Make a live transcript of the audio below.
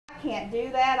can't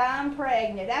do that, I'm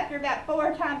pregnant. After about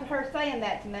 4 times of her saying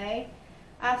that to me,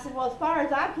 I said, well, as far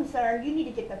as I'm concerned, you need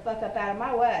to get the fuck up out of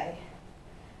my way.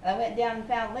 And I went down and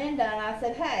found Linda, and I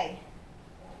said, hey,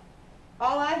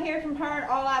 all I hear from her and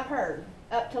all I've heard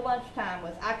up to lunchtime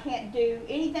was, I can't do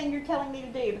anything you're telling me to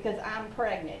do because I'm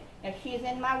pregnant. If she's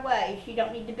in my way, she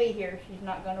don't need to be here. She's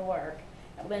not going to work.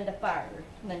 And Linda fired her.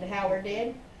 Linda Howard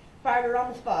did. Fired her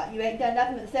on the spot. You ain't done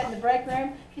nothing but sit in the break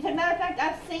room. She said, matter of fact,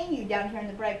 I've seen you down here in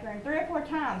the break room 3 or 4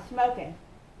 times smoking.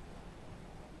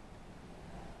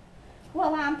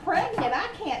 Well, I'm pregnant. I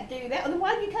can't do that. Then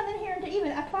why did you come in here to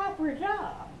even apply for a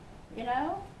job? You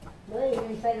know? Well, you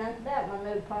didn't say nothing about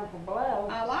my new purple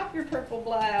blouse. I like your purple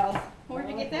blouse. Where'd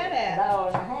you get that at?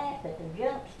 $1.50 at the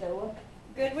jump store.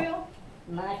 Goodwill?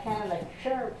 My kind of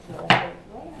shirts. Well,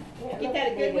 yeah, Get that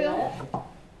at Goodwill?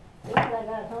 As I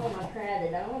got home, I tried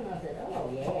it on, and I said, oh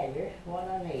yeah, just what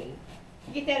I need.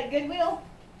 You get that at Goodwill?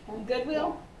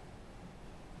 Goodwill?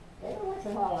 Every once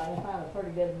in a while I can find a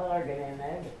pretty good bargain in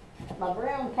there. But my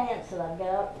brown pants that I've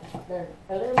got, they're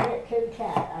a little bit too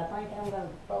tight. I think I'm going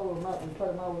to fold them up and put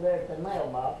them over there at the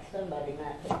mailbox. Somebody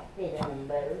might fit in them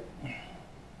better.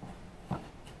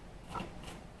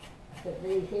 But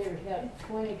these here's got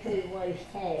 22 waist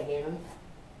tag in them.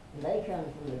 And they come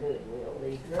from the Goodwill,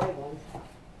 these gray ones.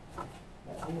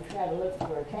 But I'm going to try to look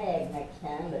for a tag next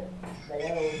time, but they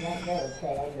always ain't got a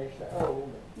tag, there's the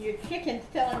old. Your chicken's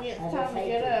telling you it's time to I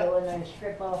get just hate to go up. in there and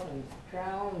strip off and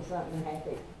try on something and have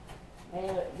to,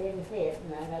 well, it didn't fit,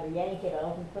 and I got to yank it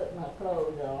off and put my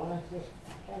clothes on. It's just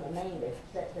kind of mean to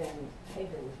sit there and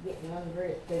people was getting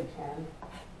undressed 2 times.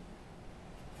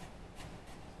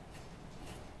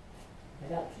 I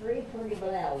got 3 pretty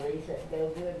blouses that go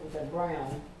good with the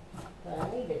brown, but I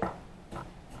need to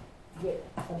get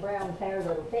a brown pair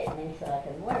that'll fit me so I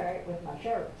can wear it with my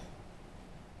shirts.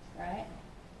 Right?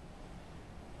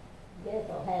 Guess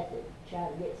I'll have to try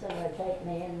to get somebody to take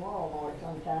me in Walmart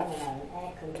sometime and I can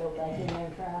actually go back in there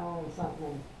and try on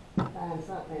something and find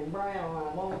something in brown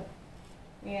I want.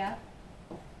 Yeah.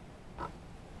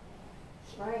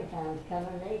 Springtime's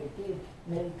coming, I need a few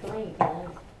new clean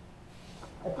things.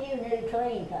 A few new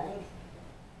clean things.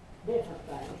 Different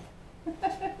things.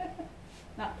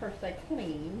 Not per se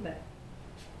clean, but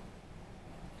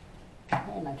I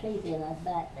had my teeth in, I'd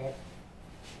bite that.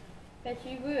 bet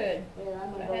you would. Well,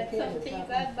 I'm If I gonna had go some kill teeth,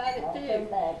 something. I'd bite it I'll too. come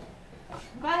back.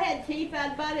 If I had teeth,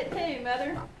 I'd bite it too,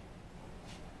 Mother.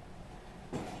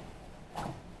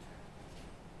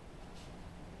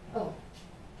 Oh.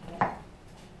 I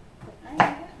ain't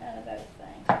got none of those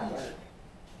things at work.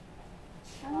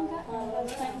 I ain't got none of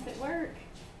those things at work.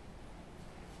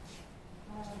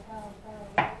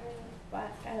 Why,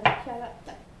 it's gotta be shut up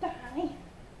so tiny.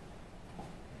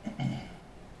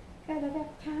 Gotta be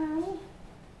tiny.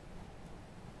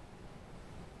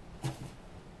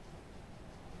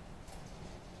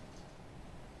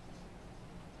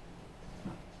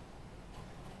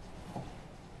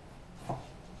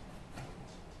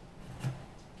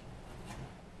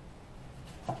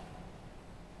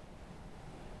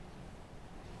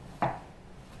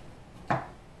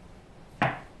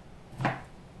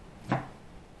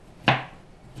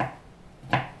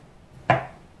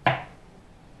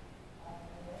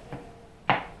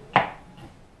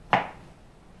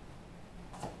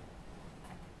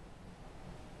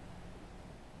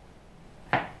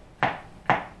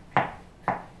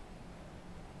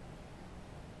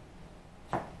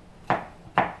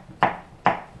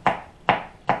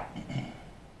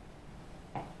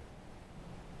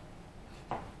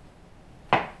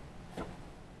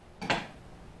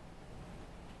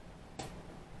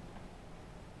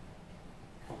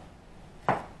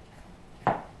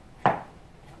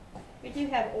 We do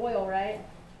have oil, right?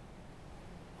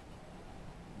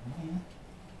 Mm-hmm.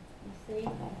 You see, I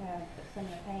have put some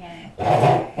in the pan.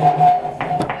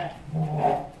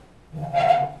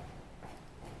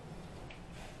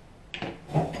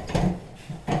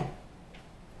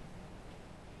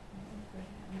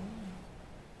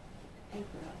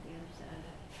 Paper off the other side.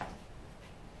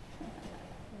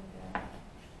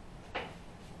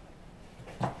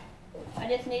 I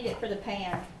just need it for the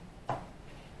pan.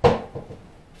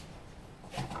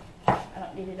 I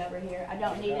don't need it over here. I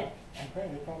don't need it. I'm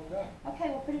putting it on that. Okay,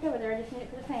 we'll put it over there. I just need it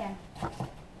for the pan.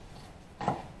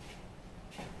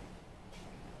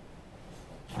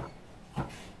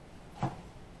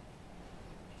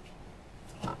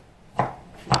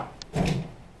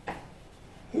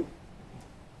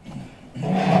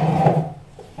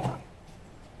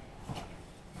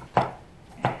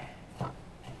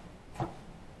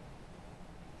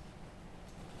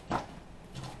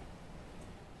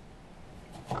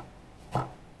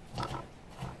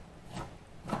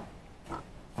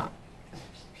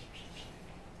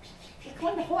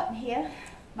 hot in here,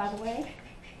 by the way.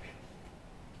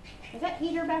 Is that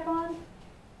heater back on?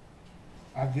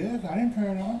 I guess I didn't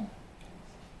turn it on.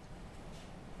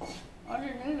 I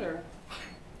didn't either.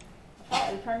 I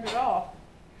thought we turned it off.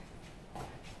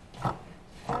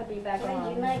 Gotta be back When on.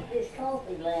 did you make this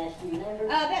coffee last? You never?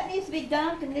 That needs to be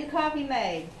dumped and new coffee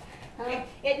made. Huh?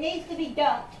 It needs to be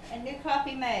dumped and new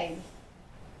coffee made.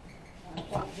 I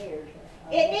can't hear.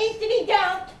 It needs to be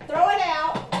dumped. Throw it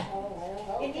out. Oh,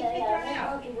 well, It okay. needs to be thrown I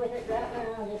out. won't monkey with it right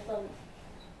now. I just thought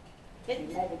you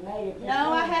It, had made it.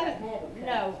 no, I haven't.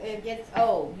 No, it gets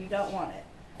old. You don't want it.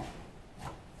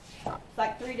 It's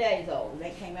like 3 days old.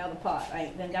 They came out of the pot. I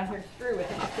ain't been down here to screw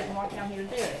with it. Just couldn't walk down here to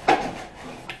do it.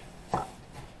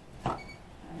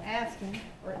 I'm asking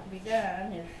for it to be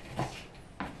done. It's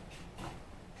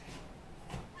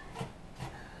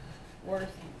worse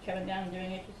than coming down and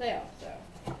doing it yourself. So.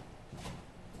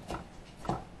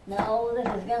 No, this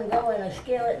is gonna go in a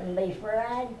skillet and be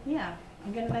fried. Yeah,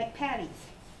 I'm gonna make patties.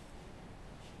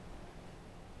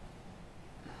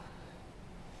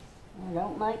 Well,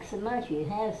 don't make so much. You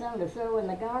have some to throw in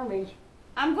the garbage.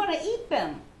 I'm gonna eat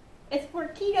them. It's for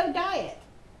keto diet.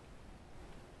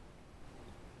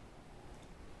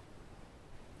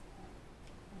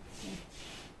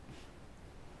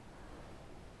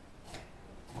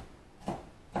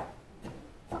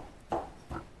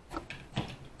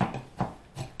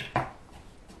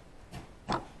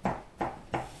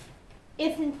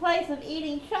 It's in place of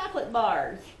eating chocolate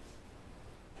bars.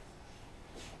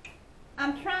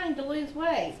 I'm trying to lose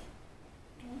weight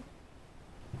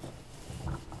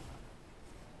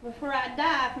before I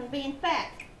die from being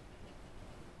fat.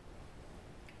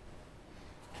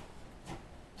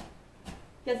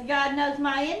 Because God knows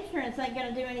my insurance ain't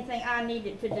going to do anything I need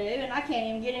it to do, and I can't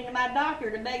even get into my doctor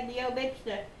to beg the old bitch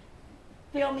to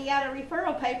fill me out a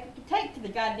referral paper to take to the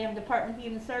goddamn Department of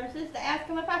Human Services to ask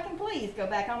them if I can please go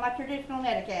back on my traditional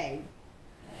Medicaid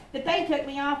that they took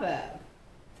me off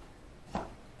of.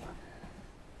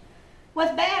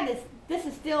 What's bad is this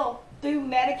is still through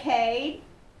Medicaid,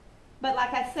 but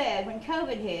like I said, when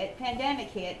COVID hit, pandemic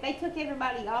hit, they took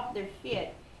everybody off their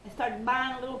shit and started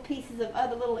buying little pieces of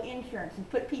other little insurance and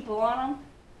put people on them,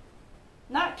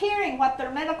 not caring what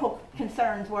their medical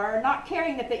concerns were, not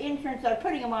caring that the insurance they're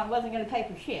putting them on wasn't going to pay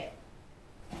for shit.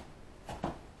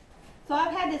 So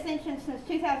I've had this insurance since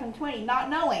 2020, not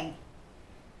knowing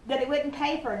that it wouldn't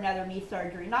pay for another knee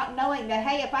surgery, not knowing that,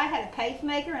 hey, if I had a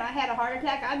pacemaker and I had a heart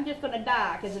attack, I'm just going to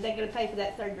die because it ain't going to pay for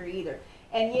that surgery either.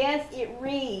 And yes, it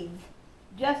reads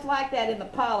just like that in the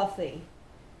policy.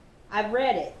 I've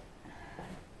read it.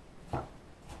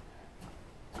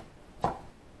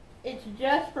 It's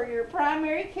just for your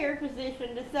primary care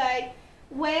physician to say,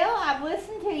 well, I've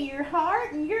listened to your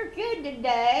heart and you're good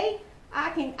today.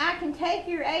 I can take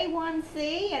your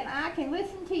A1C and I can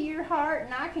listen to your heart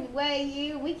and I can weigh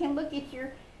you. We can look at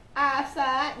your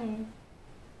eyesight, and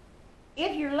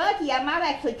if you're lucky, I might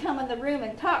actually come in the room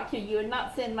and talk to you and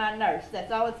not send my nurse.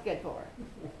 That's all it's good for.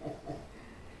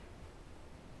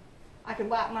 I could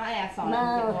wipe my ass on it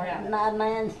and get more out of it. My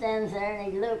man stands there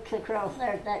and he looks across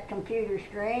there at that computer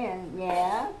screen and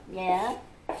yeah.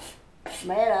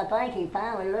 But I think he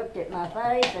finally looked at my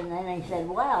face and then he said,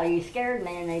 wow, you scared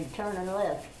me, and he turned and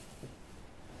left.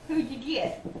 Who'd you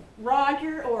get?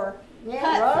 Roger or Yeah,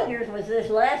 Hudson? Rogers was this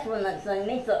last one that sung.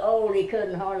 He's so old he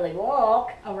couldn't hardly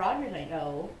walk. Oh, Rogers ain't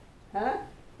old. Huh?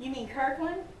 You mean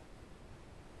Kirkland?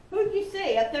 Who'd you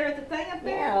see up there at the thing up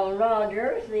there? Yeah, old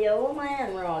Rogers, the old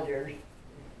man Rogers.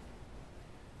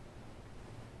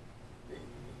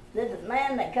 This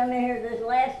man that come in here this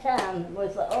last time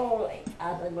was the old,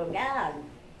 I said, well, God,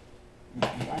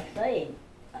 like I say,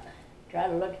 try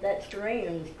to look at that screen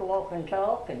and squawk and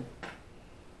talk, and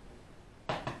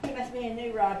He must be a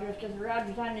new Rogers, because the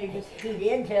Rogers I knew just... he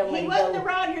did tell me He to wasn't go the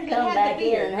Rogers that come had back the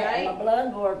beard, in and have right? my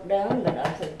blood work done, but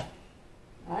I said,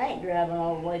 I ain't driving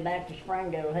all the way back to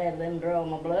Springdale to have them draw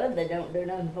my blood. They don't do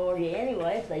nothing for you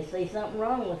anyway if they see something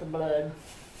wrong with the blood.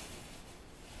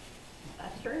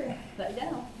 That's true. They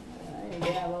don't. I didn't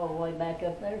drive all the way back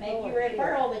up there. Make for you a it.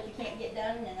 referral that you can't get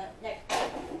done in the next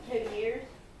 2 years.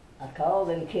 I called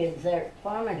them kids there at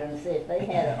Farmington and said if they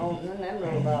had an opening, them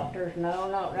little doctors. No,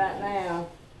 not right now.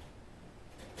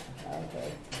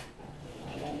 Okay.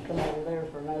 I won't come over there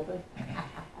for nothing.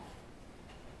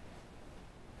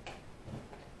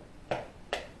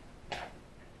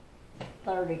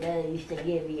 30 days to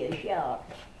give you a shot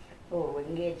before we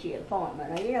can get you an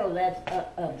appointment. Now, you know that's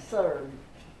absurd.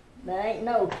 There ain't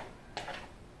no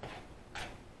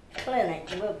clinic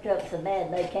booked up so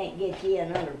bad they can't get you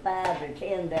in under 5 or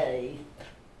 10 days.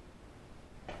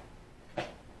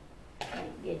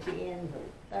 Can't get you in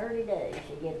for 30 days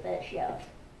to get that shot.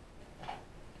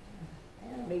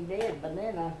 I'll be dead, but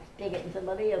then I'll stick it in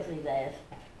somebody else's ass.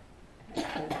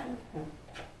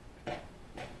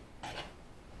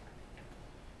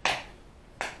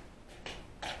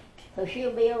 So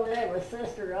she'll be over there with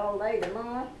sister all day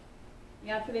tomorrow?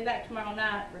 Yeah, she'll be back tomorrow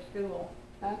night for school.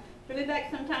 Huh? She'll be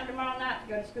back sometime tomorrow night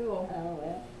to go to school. Oh,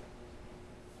 well.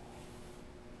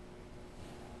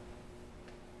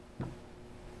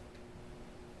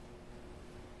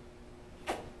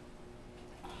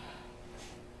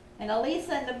 And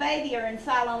Elisa and the baby are in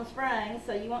Siloam Springs,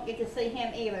 so you won't get to see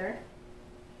him either.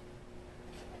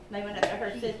 They went up to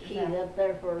her sister's She's house up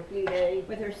there for a few days.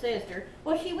 with her sister.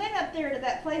 Well, she went up there to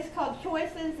that place called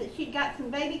Choices that she'd got some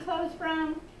baby clothes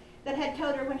from that had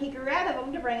told her when he grew out of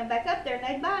them to bring them back up there and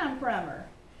they'd buy them from her.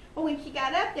 Well, when she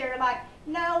got up there, like,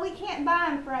 no, we can't buy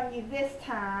them from you this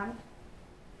time.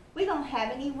 We don't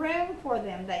have any room for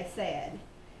them, they said.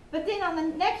 But then on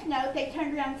the next note, they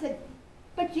turned around and said,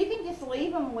 but you can just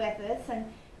leave them with us and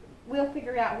we'll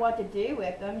figure out what to do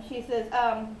with them. She says,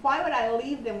 why would I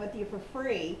leave them with you for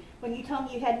free when you told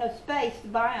me you had no space to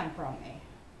buy them from me?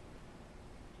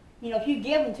 You know, if you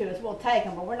give them to us, we'll take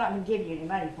them, but we're not going to give you any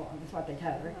money for them. That's what they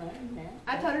told her.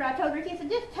 I told her, she said,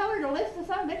 just tell her to list the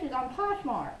some bitches on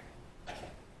Poshmark.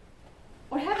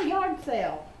 Or have a yard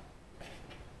sale.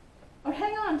 Or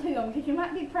hang on to them because you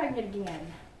might be pregnant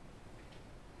again.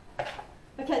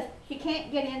 Because she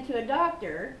can't get into a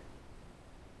doctor.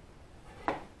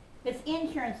 This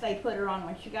insurance they put her on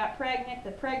when she got pregnant,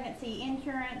 the pregnancy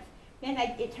insurance, then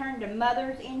it turned to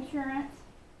mother's insurance.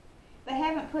 They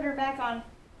haven't put her back on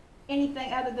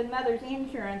anything other than mother's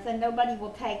insurance and nobody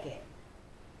will take it.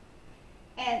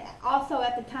 And also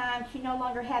at the time, she no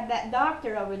longer had that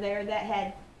doctor over there that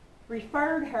had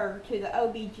referred her to the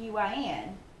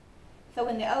OBGYN. So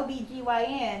when the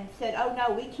OBGYN said, oh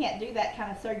no, we can't do that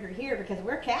kind of surgery here because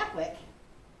we're Catholic.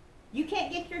 You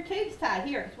can't get your tubes tied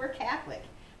here because we're Catholic.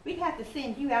 We'd have to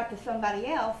send you out to somebody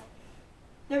else.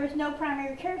 There was no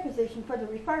primary care physician for the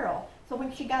referral. So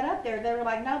when she got up there, they were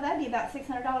like, no, that'd be about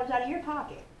 $600 out of your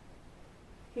pocket.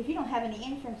 Because you don't have any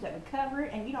insurance that would cover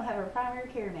it and you don't have a primary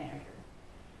care manager.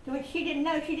 To which she didn't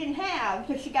know she didn't have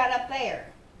until she got up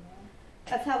there.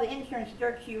 That's how the insurance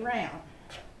jerks you around.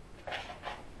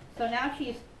 So now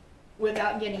she's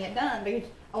without getting it done because,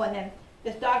 oh, and then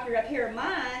this doctor up here of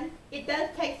mine, it does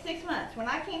take 6 months. When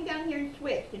I came down here and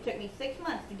switched, it took me 6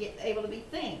 months to get able to be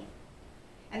seen.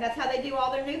 And that's how they do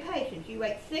all their new patients. You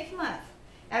wait 6 months.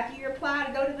 After you apply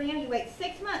to go to them, you wait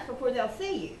 6 months before they'll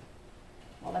see you.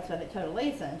 Well, that's what they told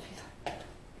Lisa, and she's like,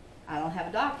 I don't have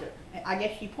a doctor. I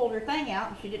guess she pulled her thing out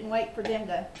and she didn't wait for them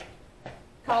to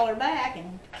call her back,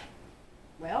 and,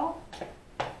 well,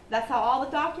 that's how all the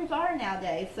doctors are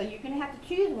nowadays. So you're going to have to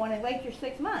choose one and wait your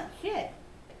 6 months. Shit.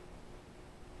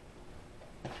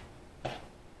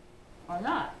 Or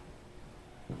not.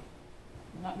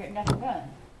 You're not getting nothing done.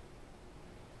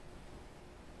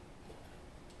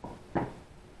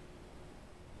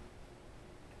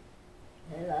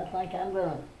 Well, I think I'm going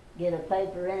to get a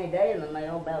paper any day in the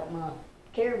mail about my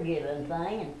caregiving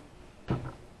thing, and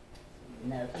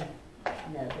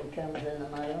nothing comes in the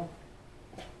mail.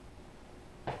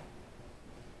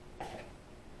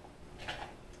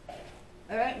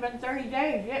 It ain't been 30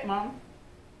 days yet, Mom.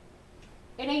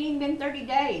 It ain't even been 30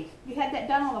 days. You had that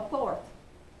done on the 4th.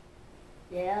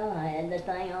 Yeah, I had the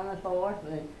thing on the 4th,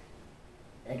 and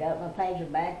they got my paper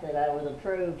back that I was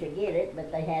approved to get it,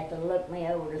 but they have to look me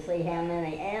over to see how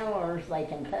many hours they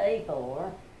can pay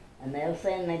for, and they'll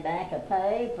send me back a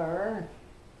paper.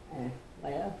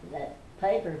 Well, that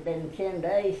paper's been 10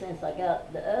 days since I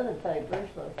got the other paper,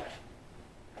 so.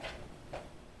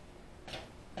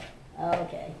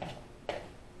 Okay.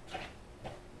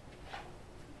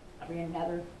 I'll be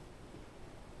another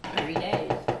 3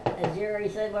 days. As Jerry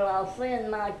said, well, I'll send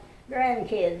my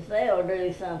grandkids, they'll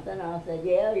do something. I said,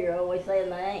 yeah, you're always saying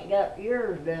they ain't got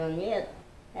yours done yet.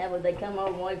 How would they come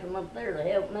all the way from up there to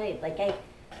help me if they can't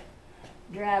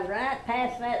drive right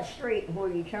past that street where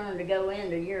you turn to go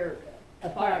into your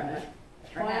apartment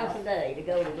twice a day to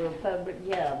go to a public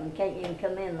job and can't even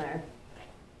come in there?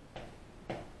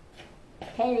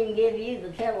 Can't even give you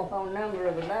the telephone number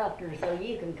of the doctor so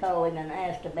you can call him and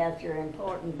ask about your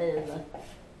important business.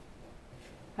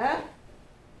 Huh?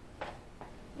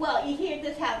 Well, you hear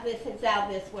this, how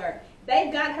this works.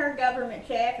 They've got her government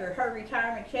check or her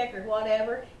retirement check or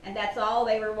whatever, and that's all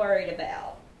they were worried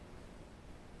about.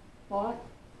 What?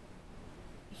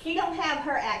 She don't have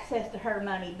her access to her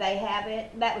money. They have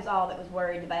it. That was all that was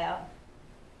worried about.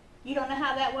 You don't know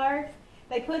how that works?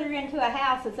 They put her into a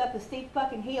house that's up a steep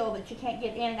fucking hill that she can't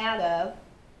get in and out of.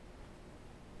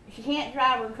 She can't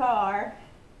drive her car.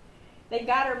 They've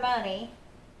got her money.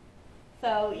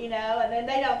 So, you know, and then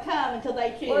they don't come until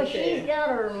they choose Well, to. she's got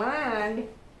her mind.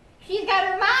 She's got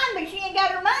her mind, but she ain't got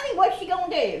her money. What's she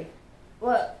gonna do?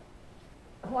 Well,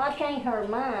 why can't her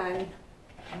mind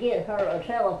get her a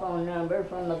telephone number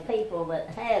from the people that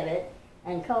have it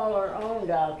and call her own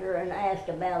doctor and ask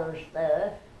about her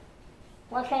stuff?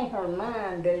 Why can't her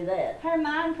mind do that? Her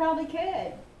mind probably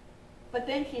could. But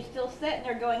then she's still sitting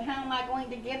there going, how am I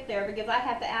going to get there? Because I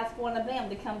have to ask one of them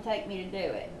to come take me to do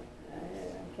it.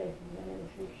 In case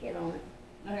you shit on it.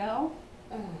 You know?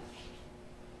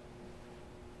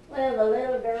 Well, the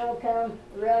little girl come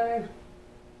running,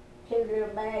 2 little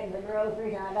bags of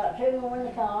groceries, and I got 2 more in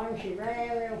the car, and she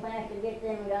ran real fast to get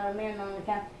them and got them in on the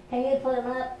car. Can you put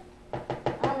them up?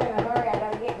 I'm in a hurry, I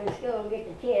gotta get to school and get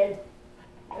the kids.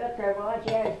 Look there, boy,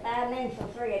 she has 5 minutes till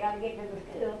 3, I gotta get to the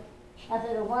school. I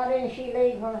said, well, why didn't she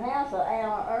leave her house an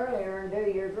hour earlier and do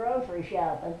your grocery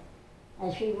shopping?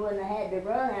 And she wouldn't have had to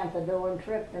run out the door and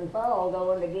trip and fall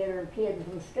going to get her kids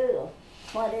from school.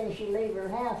 Why didn't she leave her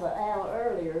house an hour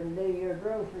earlier to do your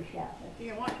grocery shopping? She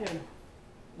didn't want to.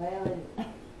 Well,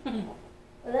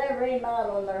 they're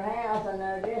remodeling their house and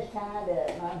they're just tied up.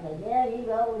 And I said, yeah, you've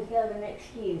always got an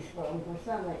excuse for them for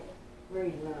some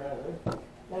reason or other.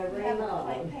 They're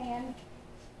remodeling. Pan.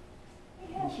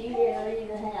 And she didn't leave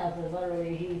the house as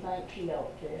early as you think she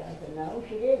ought to. I said, no,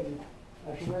 she didn't.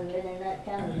 Or she wouldn't have been in that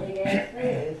kind of big ass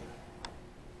fizz.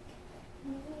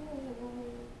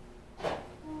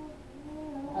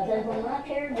 I said, when my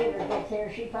caregiver gets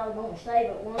here, she probably won't stay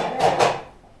but 1 day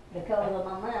because of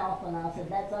my mouth. And I said,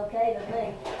 that's okay with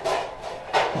me.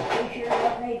 She sure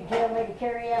don't need to tell me to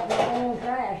carry out my own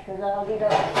trash because I'll get all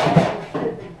the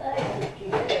stupid things that she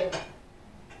does.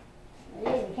 I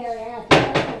need to carry out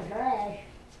your own trash.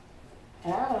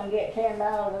 And I'm going to get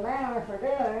 $10 an hour for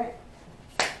doing it.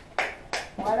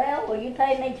 What else? Will you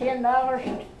pay me $10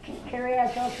 to carry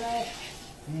out your trash?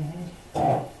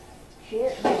 Mm-hmm.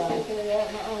 Shit, no, I'll carry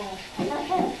out my own.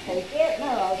 Shit, no,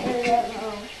 I'll carry out my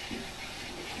own.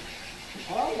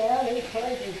 Oh, yeah, these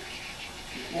places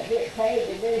that get paid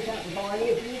to do something for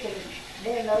you, if you can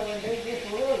bend over and do just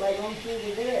a little, they want you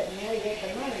to do it, and they get the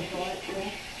money for it, so.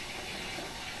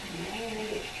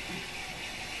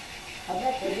 I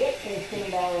bet they get $15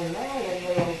 an hour, them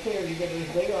little caregivers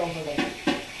do over the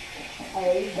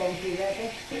age, don't you reckon?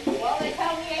 Well, they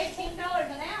told me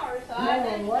 $18 an hour, so I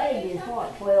Minimum wage is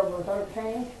what, 12 or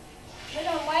 13?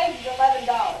 Minimum wage is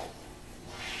 $11.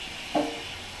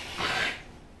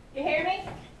 You hear me?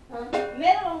 Huh?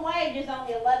 Minimum wage is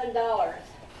only $11.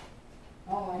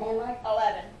 Only how much?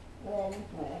 11. 11,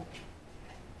 well.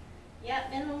 Yep,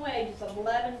 minimum wage is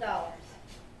 $11.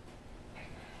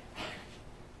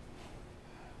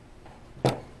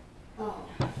 Oh.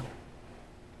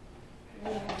 I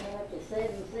got to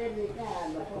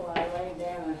 7.75 before I laid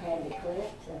down and had to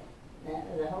quit, so that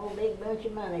was a whole big bunch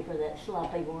of money for that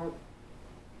sloppy work.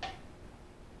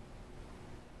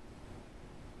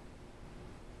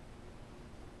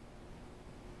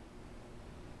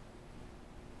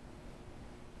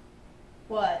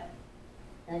 What?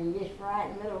 And you just fry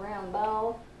it in little round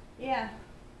balls? Yeah.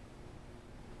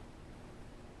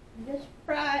 Just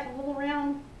fry it in little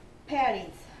round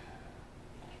patties.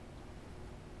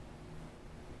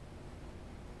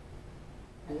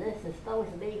 And this is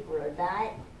supposed to be for a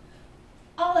diet?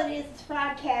 All it is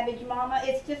fried cabbage, Mama.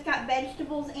 It's just got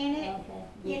vegetables in it. Okay.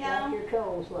 You Just know? like your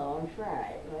coleslaw and fry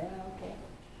it. Well, okay.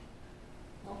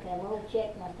 Okay, we'll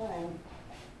check my thing.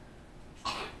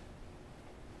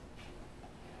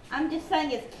 I'm just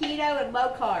saying it's keto and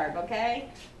low carb, okay?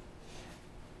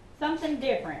 Something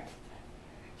different.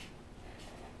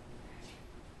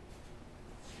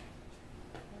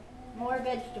 More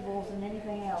vegetables than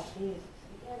anything else. Jesus.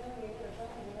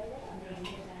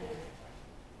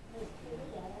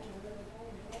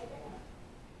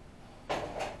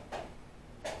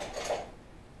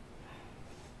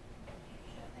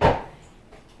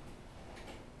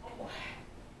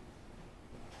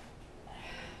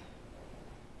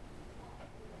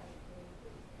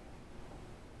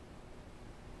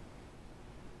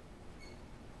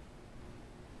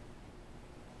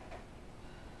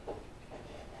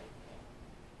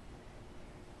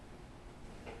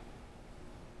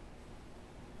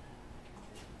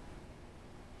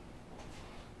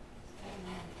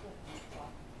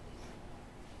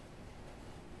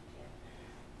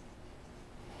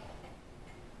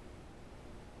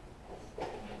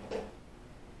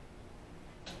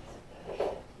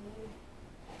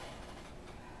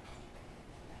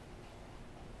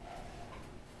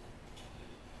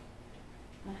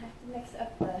 I have to mix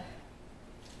up the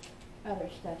other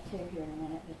stuff too here in a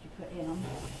minute that you put in them,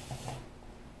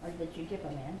 or that you dip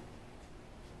them in.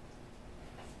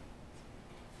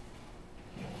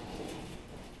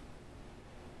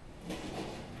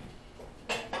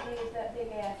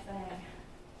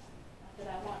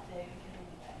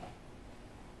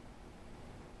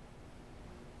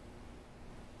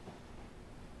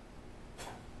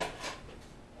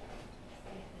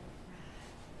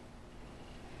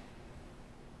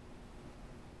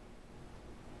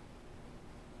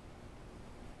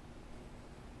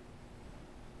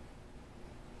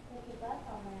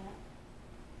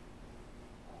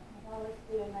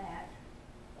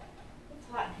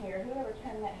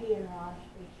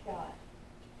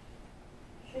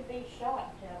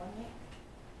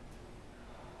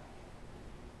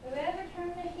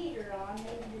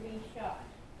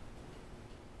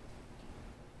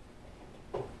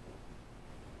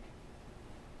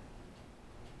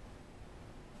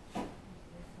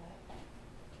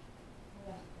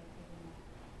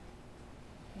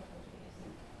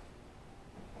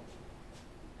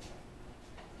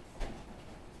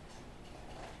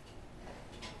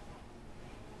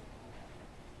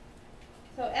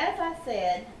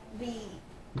 said, the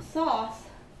sauce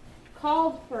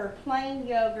called for plain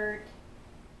yogurt,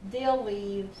 dill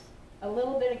leaves, a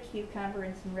little bit of cucumber,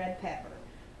 and some red pepper.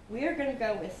 We are going to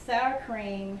go with sour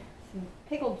cream, some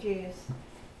pickle juice,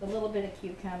 a little bit of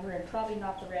cucumber, and probably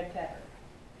not the red pepper.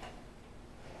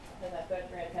 Because I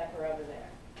put red pepper over there.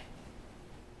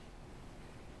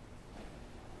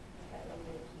 Got a little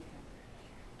bit of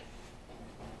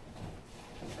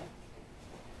cucumber.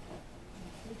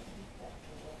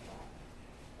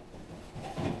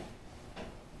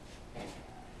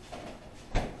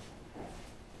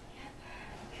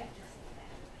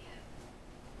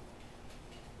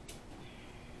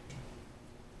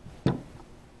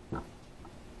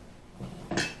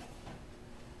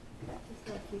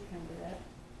 Cucumber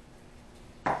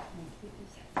up and keep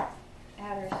this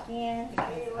outer skin.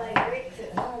 Anyway, Rick's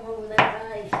at home over there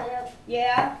by himself.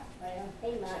 Yeah, Well,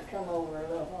 he might come over a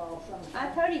little while I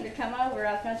sometime. told him to come over.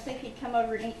 I was going to see if he'd come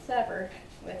over and eat supper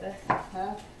with us.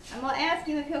 Huh? I'm going to ask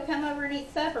him if he'll come over and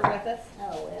eat supper with us.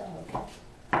 Oh, well, okay.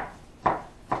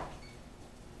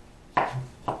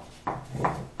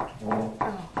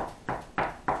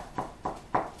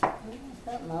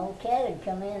 Something old Cabbage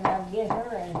come in, I'll get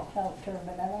her and talk to her,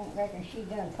 but I don't reckon she's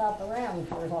gonna pop around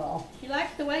for a while. She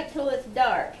likes to wait till it's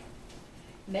dark.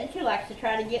 Then she likes to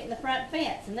try to get in the front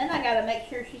fence. And then I got to make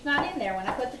sure she's not in there when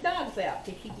I put the dogs out,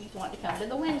 because she keeps wanting to come to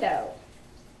the window.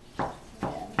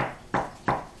 Yeah.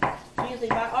 Usually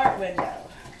my art window.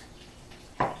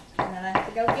 And then I have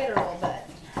to go get her little butt.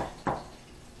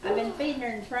 I've been feeding her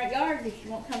in the front yard because she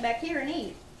won't come back here and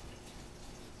eat.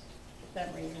 For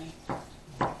some reason.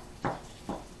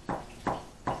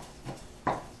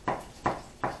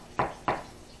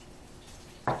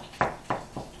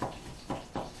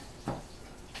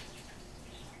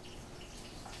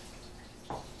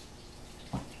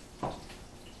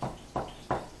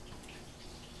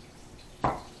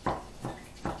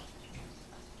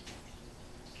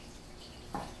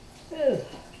 Whew.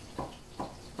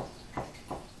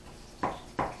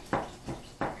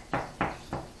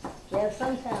 Yeah,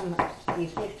 sometime you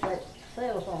fix that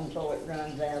cell phone so it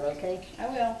runs out, okay? I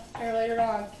will. Here later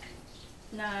on.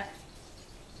 Night.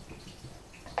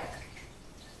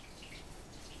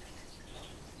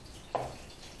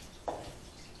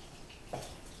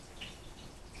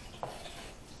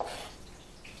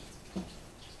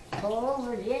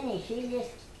 Poor Virginia, she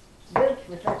just goops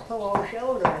with that poor old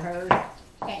shoulder of hers.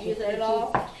 Can't She use it said at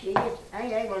all. She just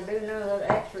ain't able to do none of that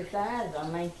exercise. I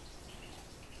mean,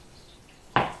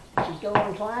 she's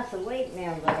going twice a week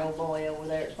now, that old boy over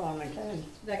there at Farmington.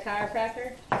 The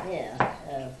chiropractor,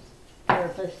 Yeah,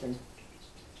 therapist and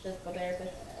physical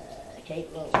therapist.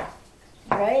 Kate Lowe.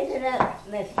 Raise it up,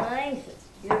 Miss Flames.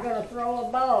 You're gonna throw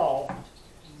a ball.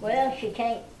 Well, she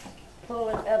can't pull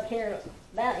it up here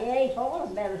about yay far,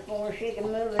 about as far as she can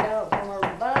move it out from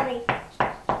her body.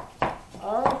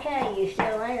 Okay, you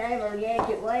still ain't able to yank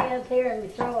it way up here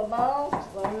and throw a ball?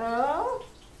 Well, no.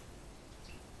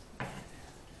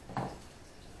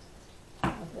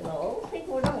 I said, old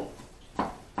people don't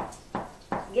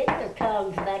get their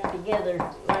cogs back together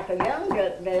like a young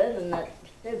duck does, and that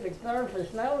stupid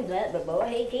therapist knows that, but boy,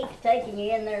 he keeps taking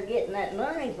you in there getting that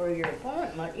money for your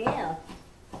appointment, yeah.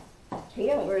 He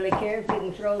don't really care if you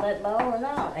can throw that ball or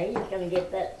not. He's just gonna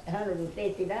get that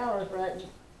 $150 for that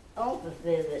office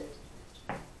visit.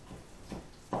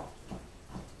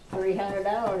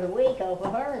 $300 a week off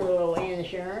of her little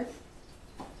insurance.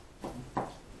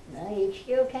 No, you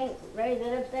still can't raise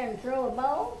it up there and throw a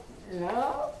ball?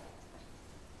 No?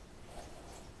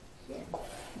 Shit.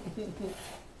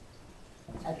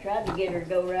 I tried to get her to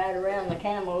go ride around the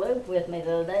Camel Loop with me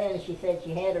the other day, and she said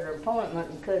she had her appointment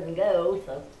and couldn't go,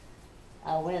 so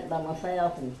I went by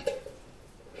myself, and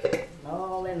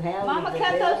all them houses. Mama, are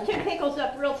cut built. those 2 pickles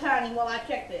up real tiny while I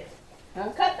check this. Huh?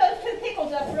 Cut those 2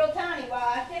 pickles up real tiny while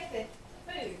I check this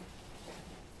food.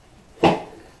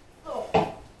 Oh.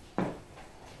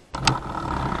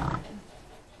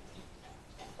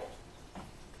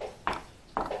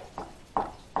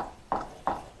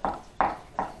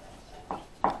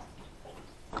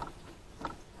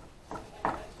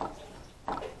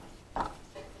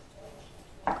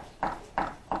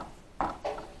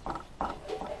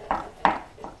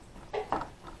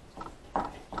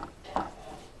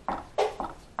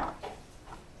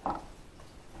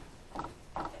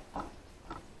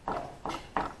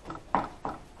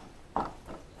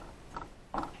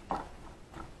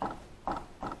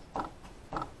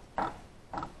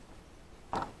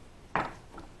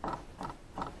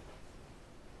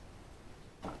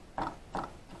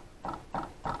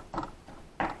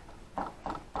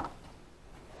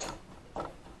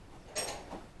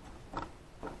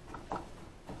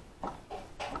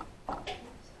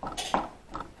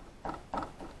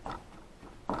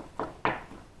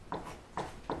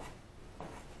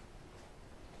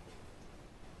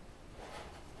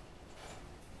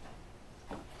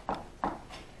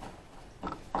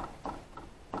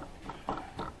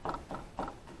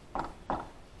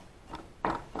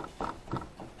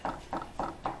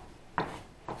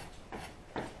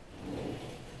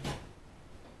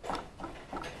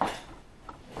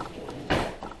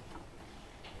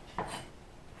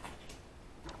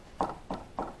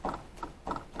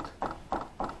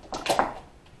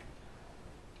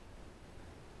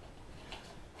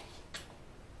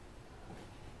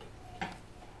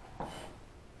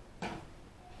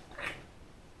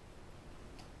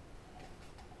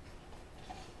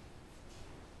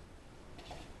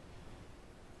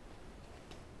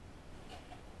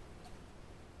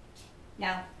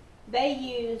 Now, they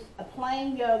use a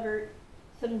plain yogurt,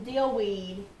 some dill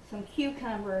weed, some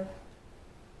cucumber,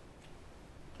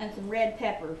 and some red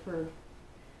pepper for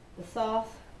the sauce.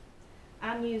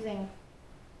 I'm using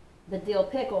the dill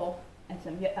pickle and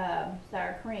some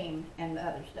sour cream and the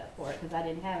other stuff for it because I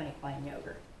didn't have any plain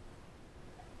yogurt.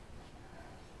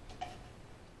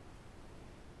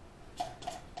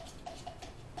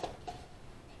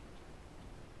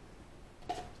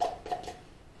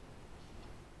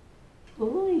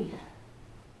 Ooh.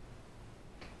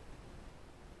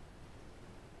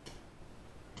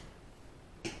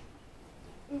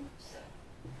 Oops.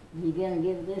 You gonna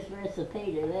give this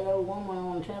recipe to that old woman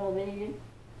on television?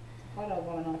 What old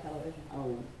woman on television?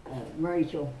 Oh,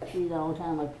 Rachel. She's all the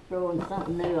time throwing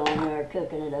something new on there,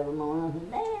 cooking it every morning. I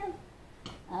said, damn,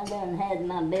 I done had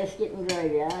my biscuit and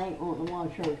gravy. I ain't wanting to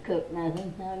watch her cook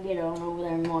nothing. I'll get on over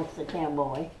there and watch the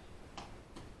cowboy.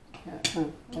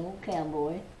 Old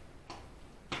cowboy.